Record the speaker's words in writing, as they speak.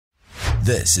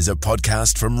This is a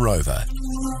podcast from Rover.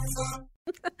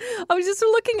 I was just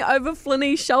looking over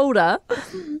Flynny's shoulder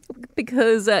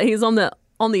because he's on the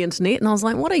internet, and I was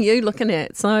like, what are you looking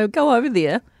at? So go over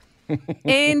there.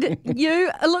 And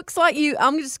it looks like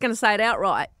I'm just going to say it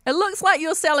outright. It looks like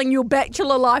you're selling your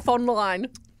bachelor life online.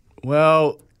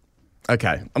 Well,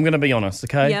 okay, I'm going to be honest,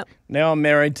 okay? Yep. Now I'm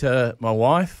married to my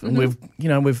wife, and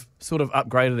we've sort of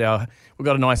upgraded we've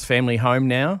got a nice family home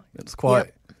now. It's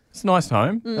it's a nice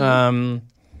home.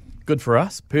 Good for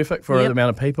us, perfect for the amount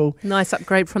of people. Nice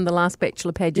upgrade from the last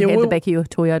bachelor pad you had the back of your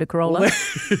Toyota Corolla.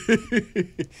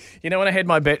 When I had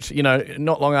my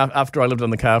not long after I lived in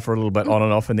the car for a little bit on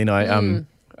and off, and then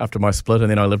after my split, and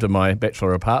then I lived in my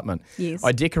bachelor apartment. Yes.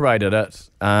 I decorated it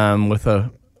with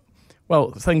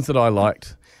things that I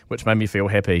liked, which made me feel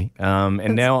happy.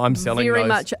 And now I'm selling very those.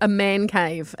 much a man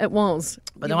cave. It was.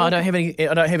 But no, I don't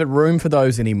have a room for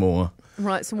those anymore.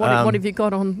 Right. So what have you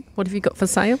got on? What have you got for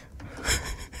sale?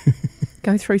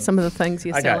 Go through some of the things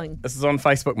you're selling. This is on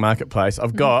Facebook Marketplace.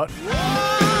 I've got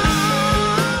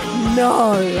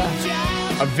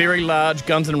a very large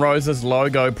Guns N' Roses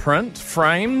logo print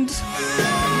framed.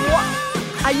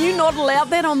 What? Are you not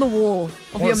allowed that on the wall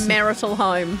of your marital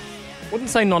home? I wouldn't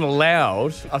say not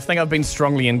allowed. I think I've been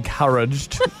strongly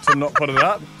encouraged to not put it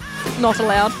up. Not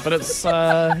allowed. But it's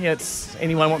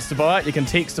anyone wants to buy it, you can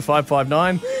text to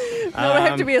 559. No, it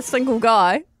have to be a single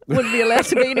guy. Wouldn't be allowed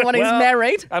to be anyone who's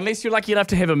married. Unless you're lucky enough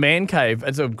to have a man cave.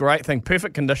 It's a great thing.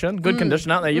 Perfect condition. Good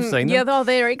condition, aren't they? You've seen them. Yeah,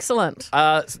 they're excellent.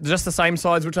 Just the same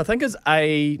size, which I think is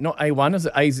not A1, is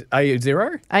it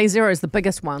A0? A0 is the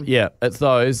biggest one. Yeah, it's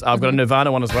those. I've got a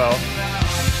Nirvana one as well.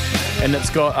 And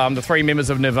it's got the three members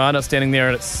of Nirvana standing there,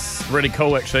 and it's really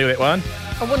cool, actually, that one.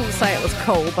 I wouldn't say it was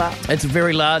cool, but... It's a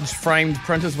very large framed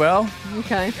print as well.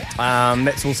 Okay.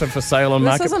 That's also for sale on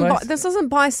Marketplace. This isn't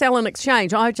buy, sell and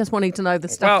exchange. I just wanted to know the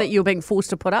stuff that you're being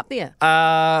forced to put up there.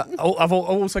 I've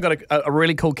also got a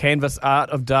really cool canvas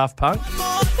art of Daft Punk.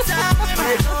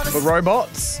 The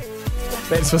robots.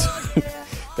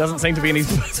 Doesn't seem to be any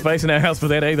space in our house for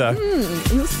that either.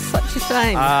 This is such a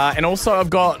shame. And also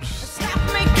I've got...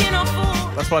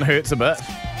 This one hurts a bit.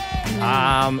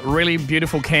 Really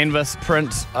beautiful canvas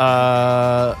print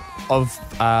of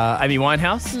Amy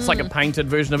Winehouse. It's like a painted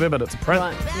version of her, but it's a print.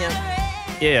 Right,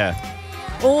 yeah. Yeah.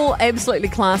 All absolutely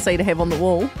classy to have on the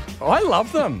wall. I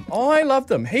love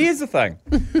them. Here's the thing.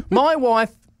 My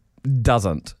wife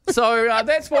doesn't. So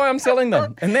that's why I'm selling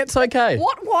them, and that's okay.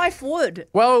 What wife would?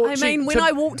 Well, when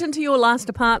I walked into your last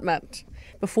apartment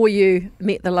before you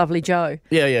met the lovely Joe,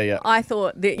 yeah, I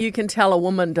thought that you can tell a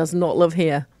woman does not live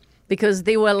here. Because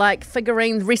there were like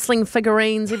figurines, wrestling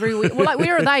figurines everywhere. Well,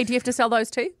 where are they? Do you have to sell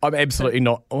those too? I'm absolutely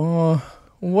not. Oh,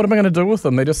 what am I going to do with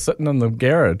them? They're just sitting in the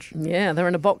garage. Yeah, they're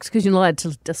in a box because you're not allowed to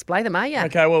display them, are you?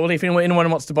 Okay, well, if anyone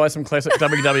wants to buy some classic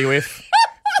WWF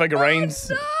figurines,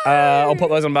 I'll put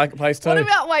those on Marketplace too. What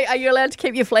about, are you allowed to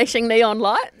keep your flashing neon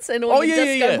lights and all the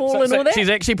disco ball and all that? She's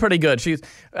actually pretty good. She's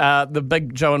the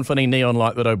big Joe and Flynny neon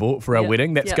light that I bought for our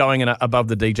wedding. That's going in above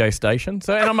the DJ station.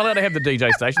 So, and I'm allowed to have the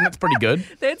DJ station. That's pretty good.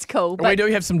 That's cool. But we do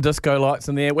have some disco lights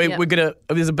in there.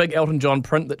 There's a big Elton John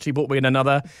print that she bought me, and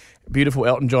another beautiful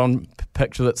Elton John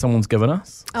picture that someone's given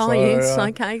us. Oh, so, yes,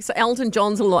 okay. So Elton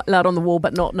John's allowed on the wall,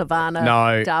 but not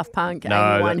Nirvana, Daft Punk, Amy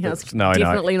Winehouse.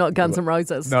 Definitely not Guns N'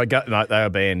 Roses. No, they are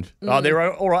banned. Oh,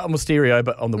 they're all right on the stereo,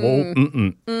 but on the wall,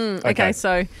 Okay,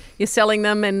 so you're selling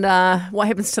them, and what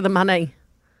happens to the money?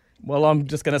 Well, I'm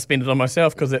just going to spend it on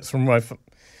myself because that's from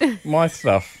my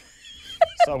stuff.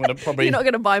 So I'm going to probably... You're not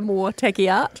going to buy more tacky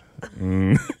art?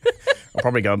 I'll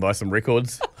probably go and buy some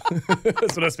records.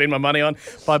 That's what I spend my money on.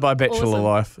 Bye-bye bachelor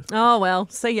life. Oh, well,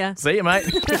 see ya. See ya, mate.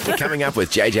 Coming up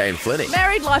with JJ and Flynny.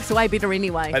 Married life's way better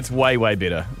anyway. It's way, way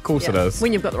better. Of course it is.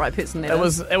 When you've got the right person there. It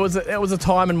was a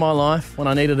time in my life when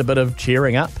I needed a bit of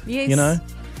cheering up. Yes. You know?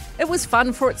 It was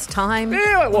fun for its time.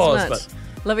 Yeah, it was. But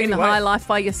living the high life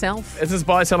by yourself. This is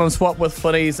Buy, Sell and Swap with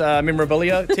Flynny's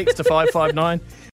memorabilia. Text to 559.